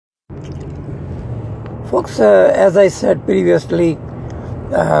Folks, as I said previously,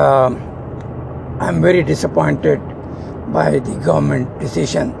 I'm very disappointed by the government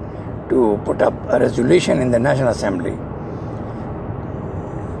decision to put up a resolution in the National Assembly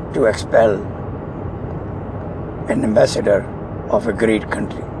to expel an ambassador of a great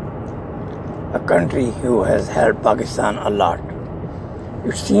country, a country who has helped Pakistan a lot.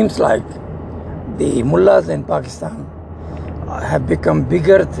 It seems like the mullahs in Pakistan have become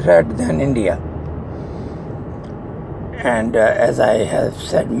bigger threat than India. And as I have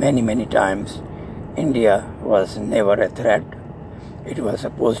said many times, India was never a threat. It was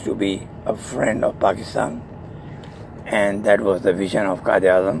supposed to be a friend of Pakistan. And that was the vision of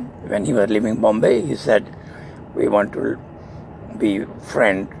Quaid-e-Azam. When he was leaving Bombay, he said, we want to be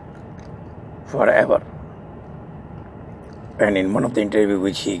friend forever. And in one of the interviews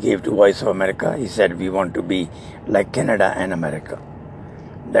which he gave to Voice of America, he said, we want to be like Canada and America.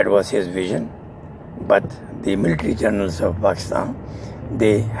 That was his vision. But the military generals of Pakistan,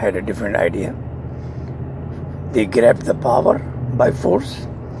 they had a different idea. They grabbed the power by force,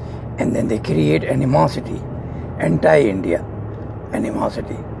 and then they create animosity, anti-India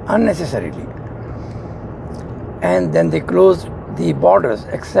animosity, unnecessarily. And then they closed the borders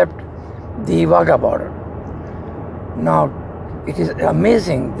except the Wagah border. Now, it is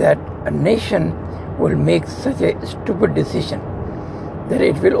amazing that a nation will make such a stupid decision that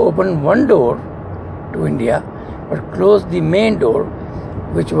it will open one door to India but close the main door,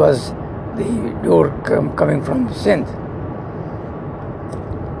 which was the door coming from Sindh.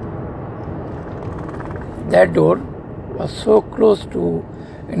 That door was so close to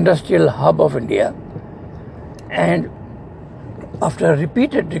industrial hub of India, and after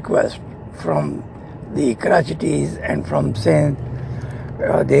repeated requests from the Karachitis and from Sindh,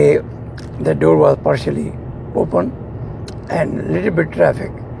 the door was partially open and little bit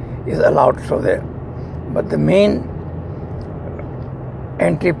traffic is allowed through there. But the main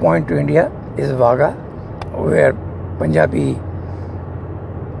entry point to India is Wagah, where Punjabi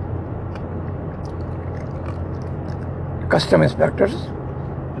custom inspectors,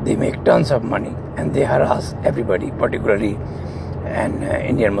 they make tons of money and they harass everybody, particularly an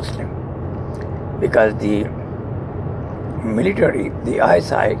Indian Muslim, because the military, the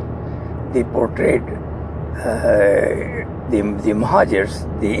ISI, they portrayed the Muhajirs,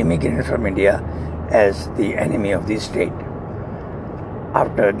 the immigrants from India, as the enemy of the state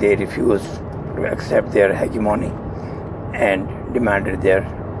after they refused to accept their hegemony and demanded their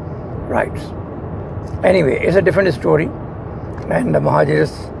rights. Anyway, it's a different story, and the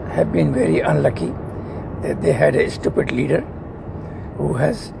Muhajirs have been very unlucky that they had a stupid leader who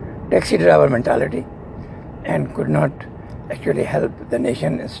has taxi driver mentality and could not actually help the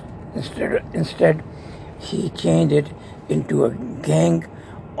nation. Instead, he changed it into a gang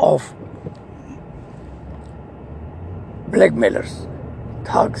of blackmailers,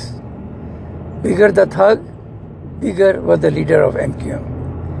 thugs. Bigger the thug, bigger was the leader of MQM.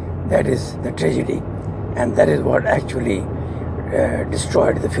 That is the tragedy, and that is what actually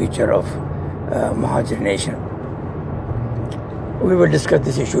destroyed the future of Muhajir nation. We will discuss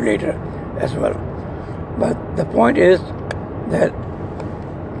this issue later as well. But the point is that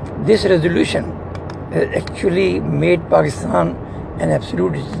this resolution has actually made Pakistan an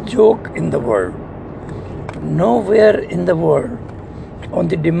absolute joke in the world. Nowhere in the world, on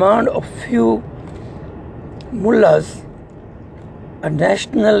the demand of few mullahs, a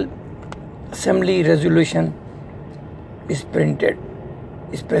National Assembly resolution is presented.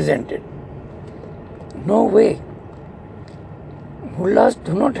 No way. Mullahs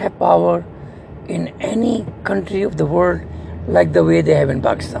do not have power in any country of the world like the way they have in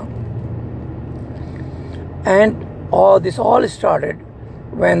Pakistan. And this all started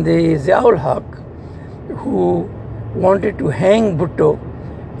when the Ziaul Haq, who wanted to hang Bhutto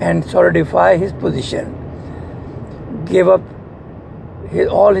and solidify his position, gave up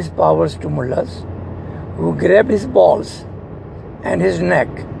all his powers to mullahs, who grabbed his balls and his neck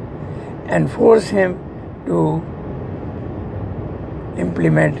and forced him to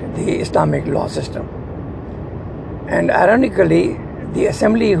implement the Islamic law system. And ironically, the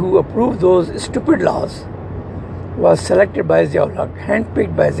assembly who approved those stupid laws was selected by Ziaul Haq,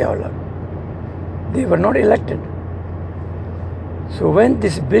 handpicked by Ziaul Haq. They were not elected. So when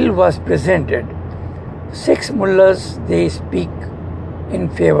this bill was presented, 6 mullahs, they speak in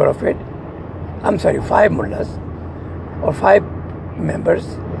favor of it. 5 mullahs or 5 members,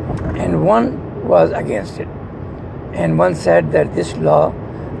 and 1 was against it. And one said that these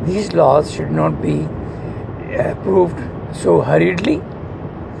laws should not be approved so hurriedly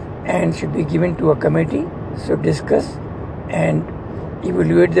and should be given to a committee to discuss and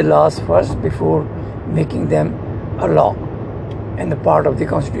evaluate the laws first before making them a law and a part of the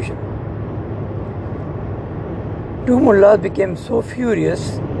constitution. Two mullahs became so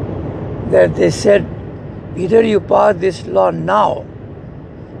furious that they said, either you pass this law now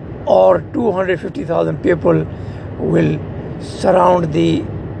or 250,000 people will surround the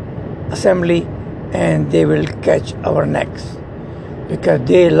assembly and they will catch our necks because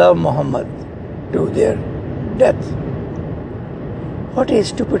they love Muhammad to their death. What a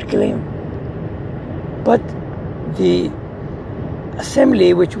stupid claim. But the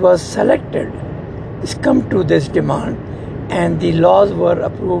assembly which was selected has come to this demand and the laws were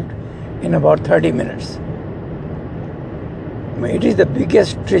approved in about 30 minutes. It is the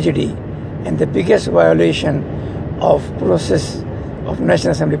biggest tragedy and the biggest violation of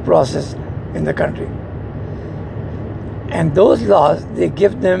National Assembly process in the country. And those laws, they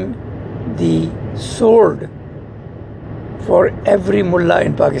give them the sword for every mullah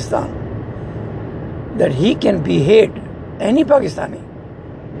in Pakistan, that he can behead any Pakistani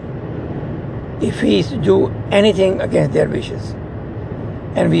if he do anything against their wishes.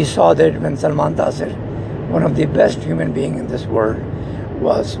 And we saw that when Salman Taseer, one of the best human beings in this world,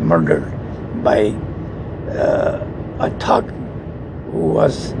 was murdered by a thug who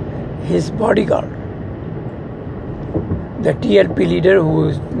was his bodyguard. The TLP leader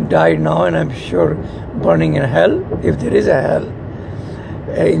who died now, and I'm sure burning in hell, if there is a hell,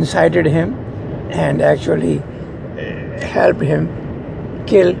 incited him and actually helped him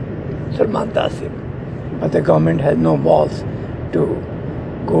kill Salman Taseer. But the government has no balls to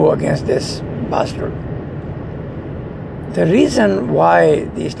go against this bastard. The reason why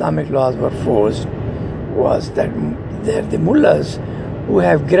the Islamic laws were forced was that the mullahs who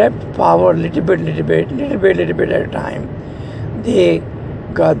have grabbed power little bit at a time, they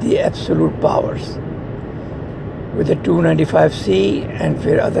got the absolute powers. With the 295C and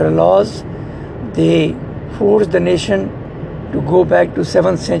for other laws, they forced the nation to go back to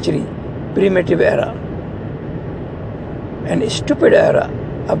 7th century, primitive era, an stupid era,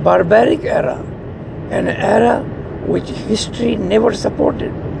 a barbaric era, an era which history never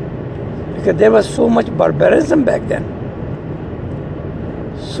supported, because there was so much barbarism back then.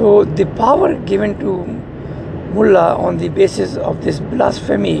 So the power given to mullah on the basis of this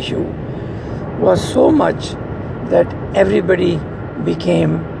blasphemy issue was so much that everybody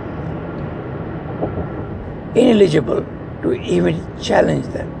became ineligible to even challenge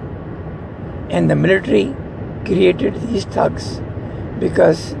them. And the military created these thugs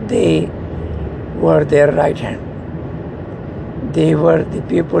because they were their right hand. They were the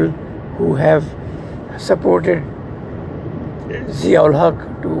people who have supported Zia-ul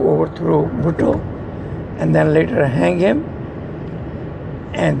Haq to overthrow Bhutto and then later hang him.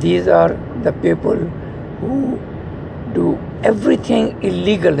 And these are the people who do everything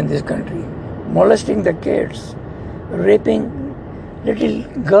illegal in this country, molesting the kids, raping little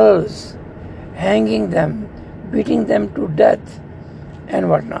girls, hanging them, beating them to death, and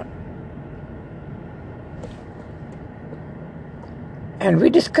whatnot. And we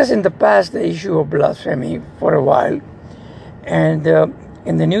discussed in the past the issue of blasphemy for a while, and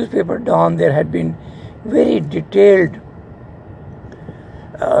in the newspaper Dawn there had been very detailed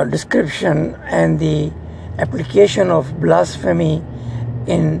description and the application of blasphemy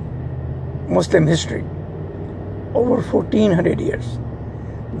in Muslim history over 1400 years.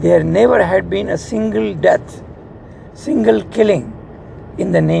 There never had been a single death, single killing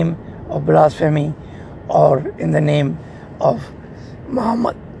in the name of blasphemy or in the name of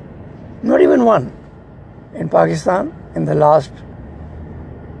Muhammad. Not even one. In Pakistan, in the last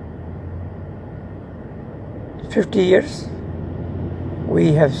 50 years,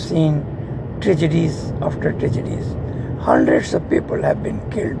 we have seen tragedies after tragedies. Hundreds of people have been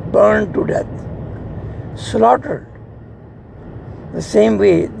killed, burned to death, slaughtered, the same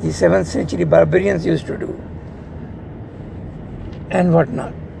way the 7th century barbarians used to do, and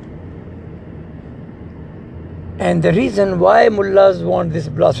whatnot. And the reason why mullahs want these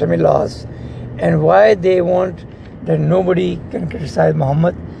blasphemy laws and why they want that nobody can criticize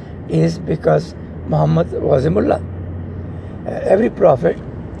Muhammad is because Muhammad was a mullah. Every prophet,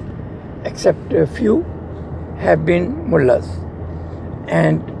 except a few, have been mullahs.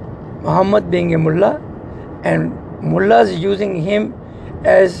 And Muhammad being a mullah and mullahs using him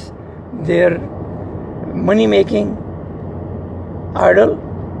as their money-making idol,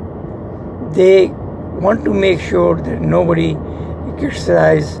 they want to make sure that nobody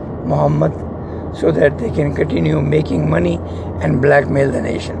criticizes Muhammad so that they can continue making money and blackmail the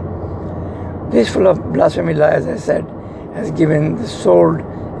nation. This full of blasphemy law, as I said, has given the sword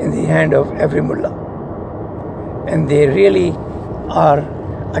in the hand of every mullah. And they really are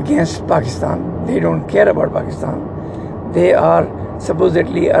against Pakistan. They don't care about Pakistan. They are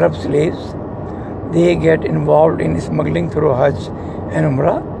supposedly Arab slaves. They get involved in smuggling through Hajj and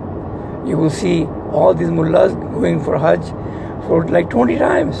Umrah. You will see all these mullahs going for Hajj for like 20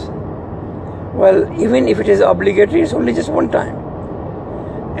 times. Well, even if it is obligatory, it's only just one time.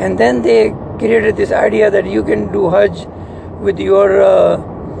 And then they created this idea that you can do Hajj with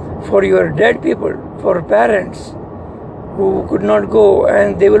for your dead people, for parents who could not go,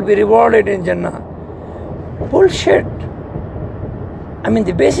 and they will be rewarded in Jannah. Bullshit. I mean,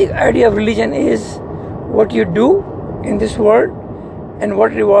 the basic idea of religion is what you do in this world and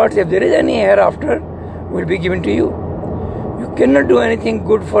what rewards, if there is any hereafter, will be given to you. You cannot do anything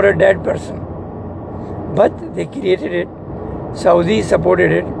good for a dead person. But they created it, Saudis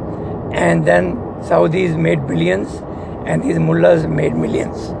supported it, and then Saudis made billions and these mullahs made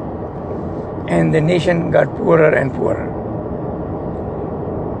millions. And the nation got poorer and poorer.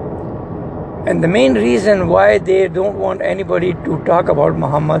 And the main reason why they don't want anybody to talk about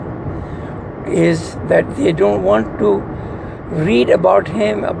Muhammad is that they don't want to read about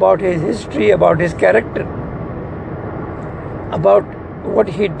him, about his history, about his character, about what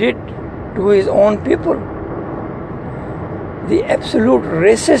he did to his own people. The absolute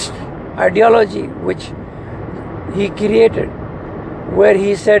racist ideology which he created, where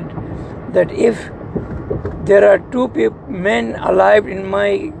he said that if there are two men alive in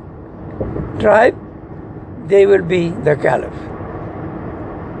my tribe, they will be the caliph.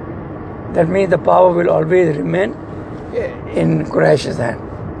 That means the power will always remain in Quraysh's hand,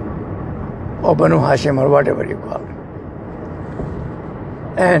 or Banu Hashim, or whatever you call it.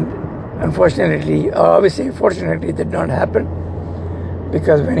 And unfortunately, or obviously fortunately, it did not happen,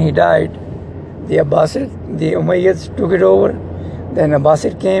 because when he died, the Umayyads took it over, then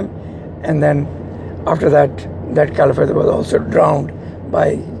Abbasid came, and then after that, that caliphate was also drowned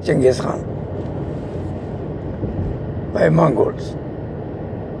by Genghis Khan, by Mongols.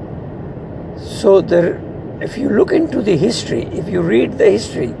 So if you look into the history, if you read the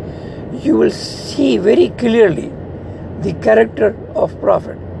history, you will see very clearly the character of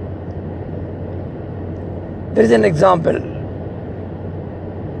Prophet. There is an example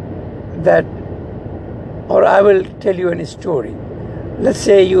that, or I will tell you a story. Let's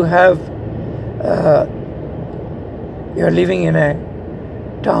say you are living in a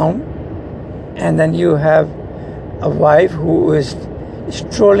town, and then you have a wife who is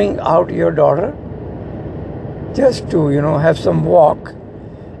strolling out your daughter just to, have some walk,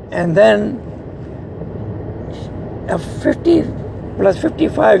 and then a 50 plus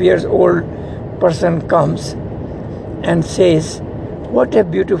 55 years old person comes and says, "What a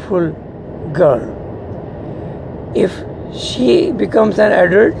beautiful girl. If she becomes an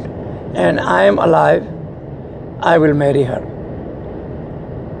adult and I am alive, I will marry her."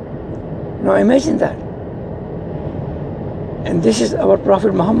 Now imagine that. And this is our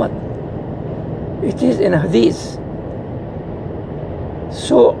Prophet Muhammad. It is in Hadith.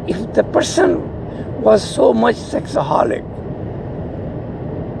 So if the person was so much sexaholic,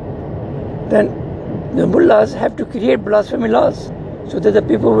 then the mullahs have to create blasphemy laws so that the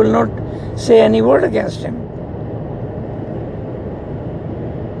people will not say any word against him.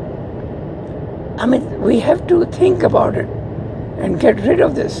 I mean, we have to think about it and get rid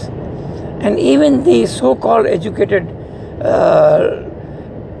of this. And even the so-called educated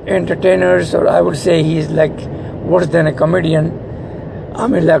entertainers, or I would say he is like worse than a comedian,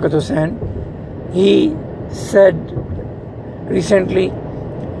 Amir Liaquat Hussain, he said recently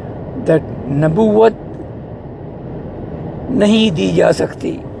that Nabuwat nahi di ja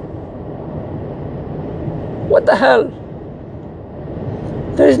sakti. What the hell?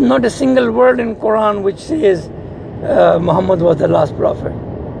 There is not a single word in Quran which says Muhammad was the last prophet.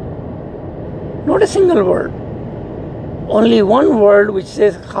 Not a single word. Only one word which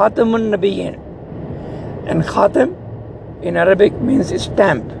says Khatamun Nabiyyin. And Khatam in Arabic means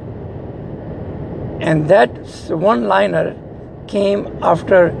stamp. And that one-liner came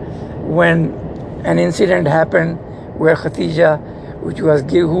after when an incident happened where Khadija,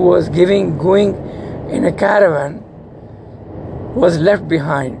 who was going in a caravan, was left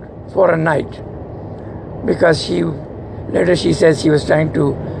behind for a night, because later she says she was trying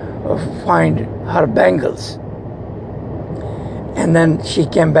to find her bangles, and then she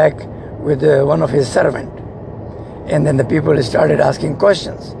came back with one of his servants, and then the people started asking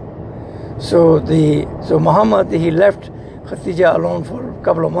questions. So Muhammad, he left Khadija alone for a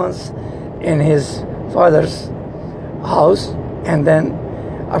couple of months in his father's house, and then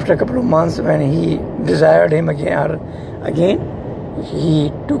after a couple of months, when he desired him again,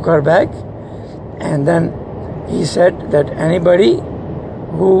 he took her back, and then he said that anybody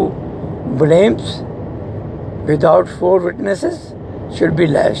who blames without 4 witnesses should be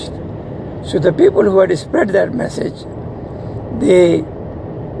lashed. So the people who had spread that message, they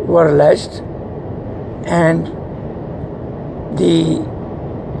were lashed, and the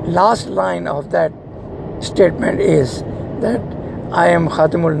last line of that statement is that I am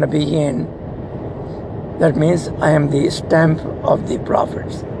Khatimul Nabiyyin. That means I am the stamp of the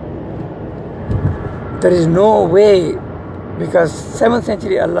prophets. There is no way, because 7th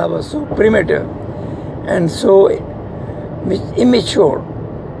century Allah was so primitive and so immature.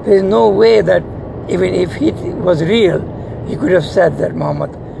 There is no way that even if he was real, he could have said that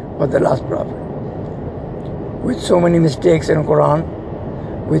Muhammad was the last prophet. With so many mistakes in the Quran,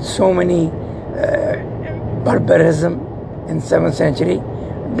 with so many barbarism in 7th century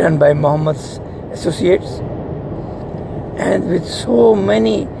done by Muhammad's associates, and with so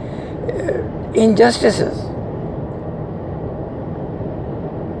many injustices,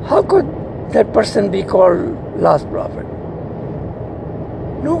 how could that person be called last prophet?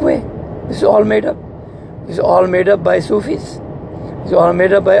 No way. This is all made up. This is all made up by Sufis. This is all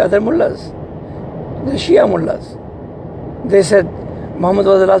made up by other mullahs, the Shia mullahs. They said Muhammad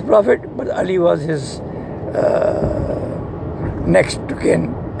was the last prophet, but Ali was his next to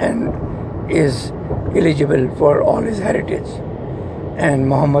kin and is eligible for all his heritage. And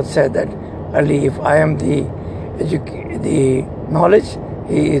Muhammad said that Ali, if I am the knowledge,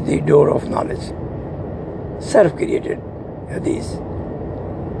 he is the door of knowledge. Self-created hadith.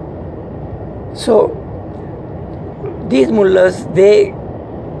 So these mullahs, they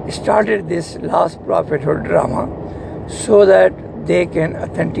started this last prophethood drama so that they can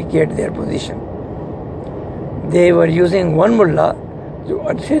authenticate their position. They were using one mullah to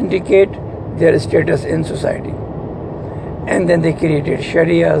authenticate their status in society. And then they created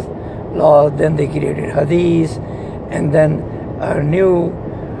Sharia law, then they created hadith, and then a new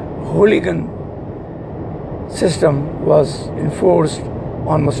hooligan system was enforced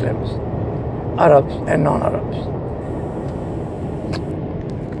on Muslims, Arabs and non-Arabs.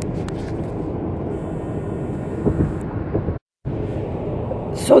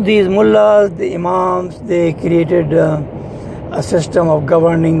 So these mullahs, the imams, they created a system of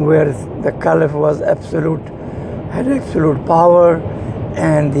governing where the caliph was had absolute power,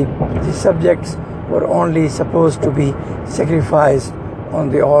 and the subjects were only supposed to be sacrificed on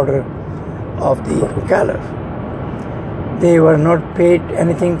the order of the caliph. They were not paid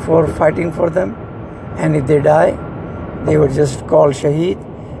anything for fighting for them, and if they die, they were just called shaheed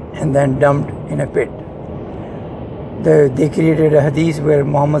and then dumped in a pit. They created a hadith where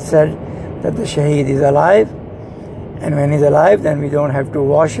Muhammad said that the shaheed is alive, and when he's alive, then we don't have to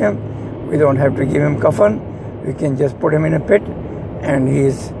wash him, we don't have to give him kafan, we can just put him in a pit and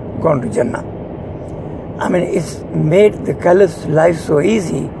he's gone to Jannah. I mean, it's made the caliph's life so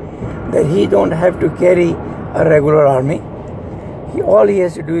easy that he don't have to carry a regular army. All he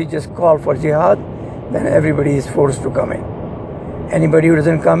has to do is just call for jihad, then everybody is forced to come in. Anybody who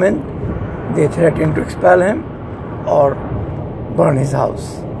doesn't come in, they threaten to expel him or burn his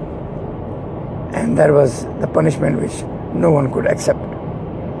house. And that was the punishment which no one could accept.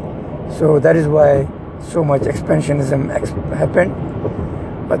 So that is why so much expansionism happened.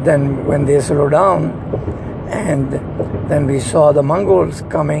 But then when they slowed down, and then we saw the Mongols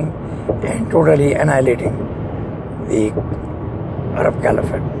coming and totally annihilating the Arab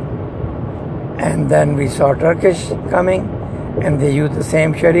Caliphate. And then we saw Turkish coming, and they used the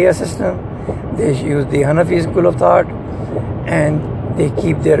same Sharia system. They use the Hanafi school of thought, and they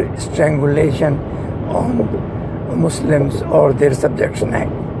keep their strangulation on Muslims or their subjection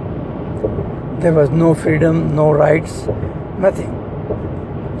act. There was no freedom, no rights, nothing.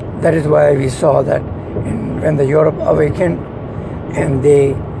 That is why we saw that when the Europe awakened and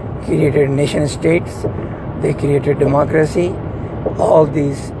they created nation states, they created democracy, all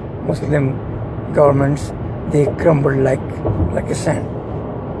these Muslim governments, they crumbled like a sand.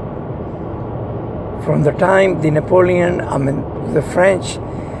 From the time the the French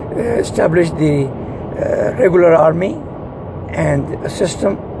established the regular army and a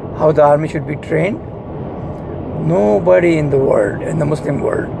system how the army should be trained, nobody in the world, in the Muslim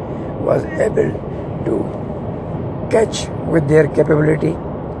world, was able to catch with their capability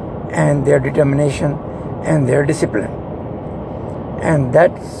and their determination and their discipline. And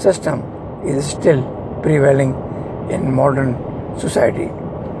that system is still prevailing in modern society.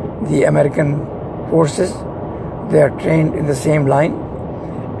 The American forces, they are trained in the same line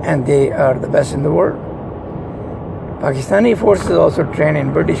and they are the best in the world. Pakistani forces also train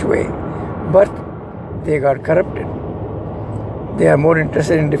in British way, but they got corrupted. They are more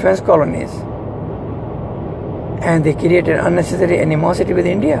interested in defense colonies And they created unnecessary animosity with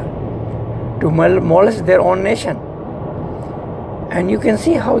India to molest their own nation. And you can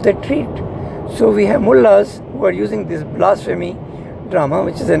see how they treat. So we have mullahs who are using this blasphemy drama,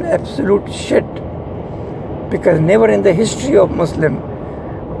 which is an absolute shit, because never in the history of Muslim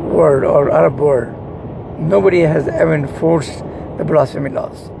world or Arab world, nobody has ever enforced the blasphemy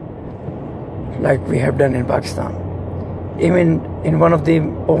laws like we have done in Pakistan. Even in one of the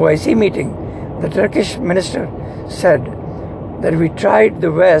OIC meeting, the Turkish minister said that we tried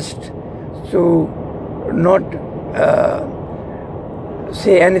the West to not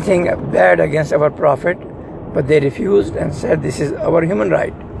say anything bad against our Prophet, but they refused and said this is our human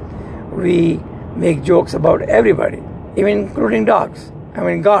right. We make jokes about everybody, even including guards.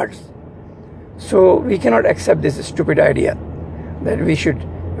 So we cannot accept this stupid idea that we should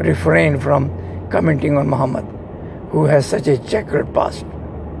refrain from commenting on Muhammad, who has such a checkered past.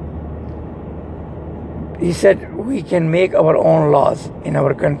 He said we can make our own laws in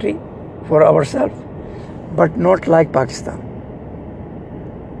our country for ourselves, but not like Pakistan.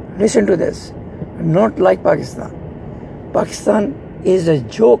 Listen to this. Not like Pakistan. Pakistan is a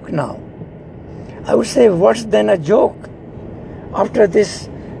joke now. I would say worse than a joke after this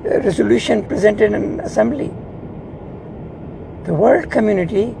resolution presented in assembly. The world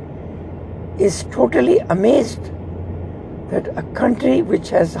community is totally amazed that a country which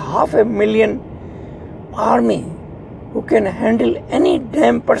has 500,000 army who can handle any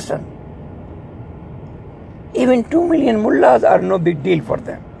damn person, even 2 million mullahs are no big deal for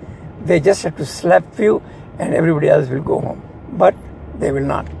them. They just have to slap few and everybody else will go home. But they will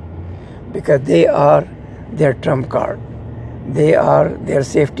not, because they are their trump card. They are their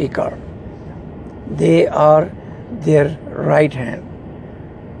safety card. They are their right hand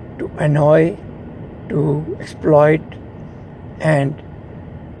to annoy, to exploit, and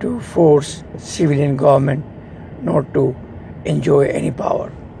to force civilian government not to enjoy any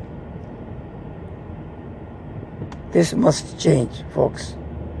power. This must change, folks.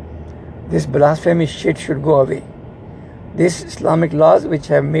 This blasphemy shit should go away. These Islamic laws which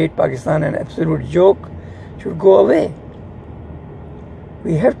have made Pakistan an absolute joke should go away.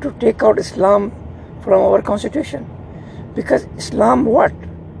 We have to take out Islam from our constitution. Because Islam what?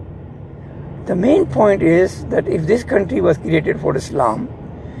 The main point is that if this country was created for Islam,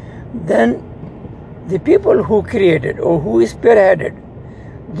 then the people who created or who spearheaded,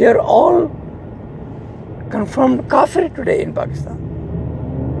 they're all confirmed kafir today in Pakistan.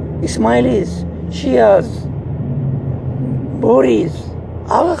 Ismailis, Shias, Bohris,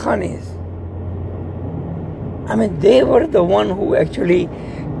 Aga Khanis. I mean, they were the one who actually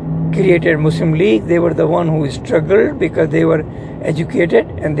created Muslim League. They were the one who struggled because they were educated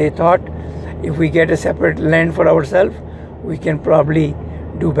and they thought if we get a separate land for ourselves, we can probably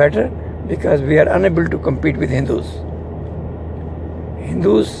do better because we are unable to compete with Hindus.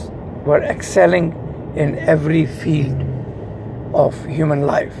 Hindus were excelling in every field of human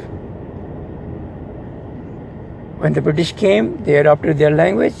life. When the British came, they adopted their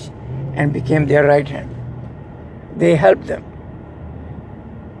language and became their right hand. They helped them.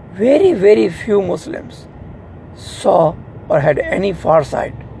 Very, very few Muslims saw or had any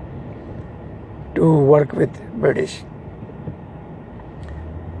foresight to work with British.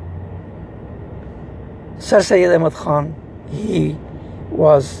 Sir Syed Ahmad Khan, he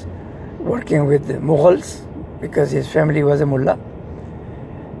was working with the Mughals because his family was a mullah.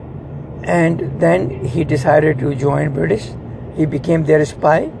 And then he decided to join British. He became their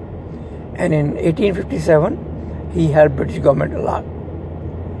spy. And in 1857, he helped British government a lot.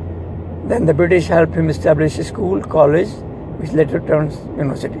 Then the British helped him establish a school, college, which later turned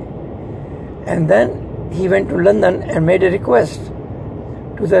university. And then he went to London and made a request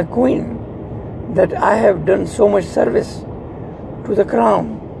to the Queen that I have done so much service to the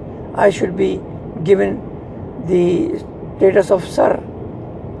crown. I should be given the status of Sir.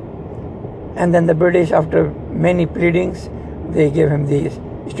 And then the British, after many pleadings, they gave him the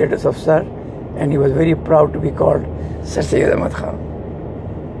status of Sir, and he was very proud to be called Sir Syed Ahmad Khan.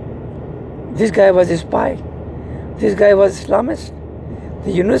 This guy was a spy. This guy was Islamist.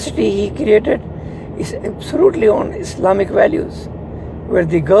 The university he created is absolutely on Islamic values, where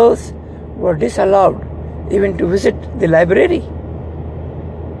the girls were disallowed even to visit the library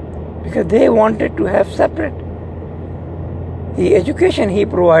because they wanted to have separate. The education he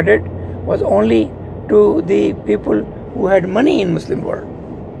provided was only to the people who had money in Muslim world.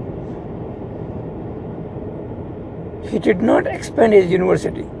 He did not expand his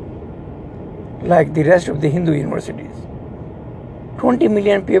university like the rest of the Hindu universities. 20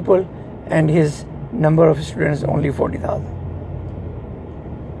 million people and his number of students only 40,000.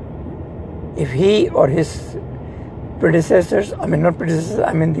 If he or his predecessors, not predecessors,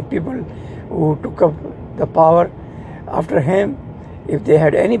 the people who took up the power after him, if they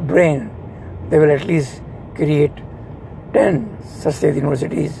had any brain, they will at least create 10 such state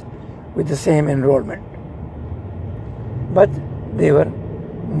universities with the same enrollment. But they were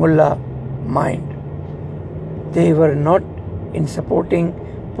mullah mind. They were not in supporting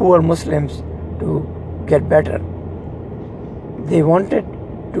poor Muslims to get better. They wanted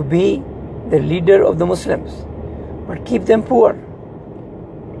to be the leader of the Muslims, but keep them poor.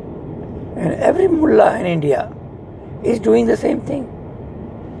 And every mullah in India is doing the same thing.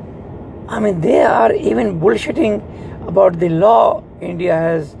 They are even bullshitting about the law India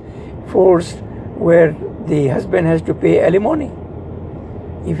has forced where the husband has to pay alimony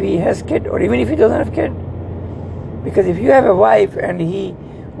if he has kid, or even if he doesn't have kid. Because if you have a wife and he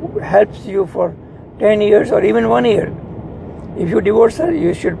helps you for 10 years or even 1 year, if you divorce her,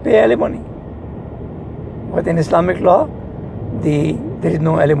 you should pay alimony. But in Islamic law, there is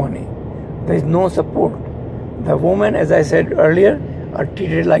no alimony. There is no support. The women, as I said earlier, are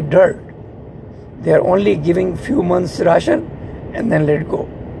treated like dirt. They are only giving few months ration and then let go.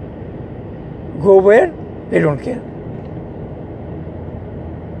 Go where? They don't care.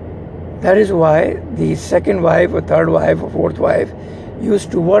 That is why the second wife or third wife or fourth wife used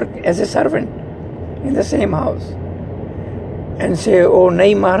to work as a servant in the same house and say, oh,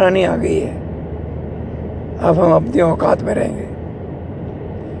 नई महारानी आ गई है, अब हम अपनी औकात में रहेंगे.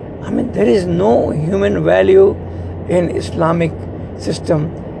 There is no human value in Islamic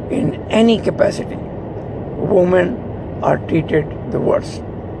system in any capacity. Women are treated the worst.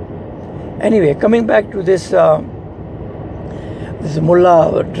 Anyway, coming back to this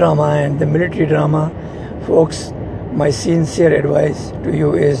mullah drama and the military drama, folks, my sincere advice to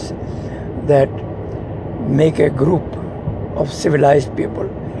you is that make a group of civilized people.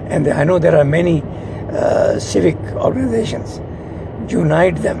 And I know there are many civic organizations.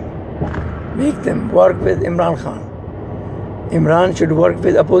 Unite them. Make them work with Imran Khan. Imran should work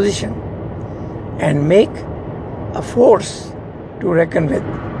with opposition and make a force to reckon with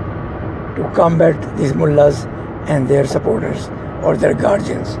to combat these mullahs and their supporters or their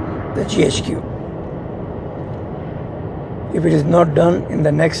guardians, the GHQ. If it is not done in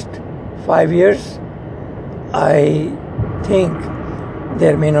the next 5 years, I think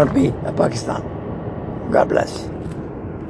there may not be a Pakistan. God bless.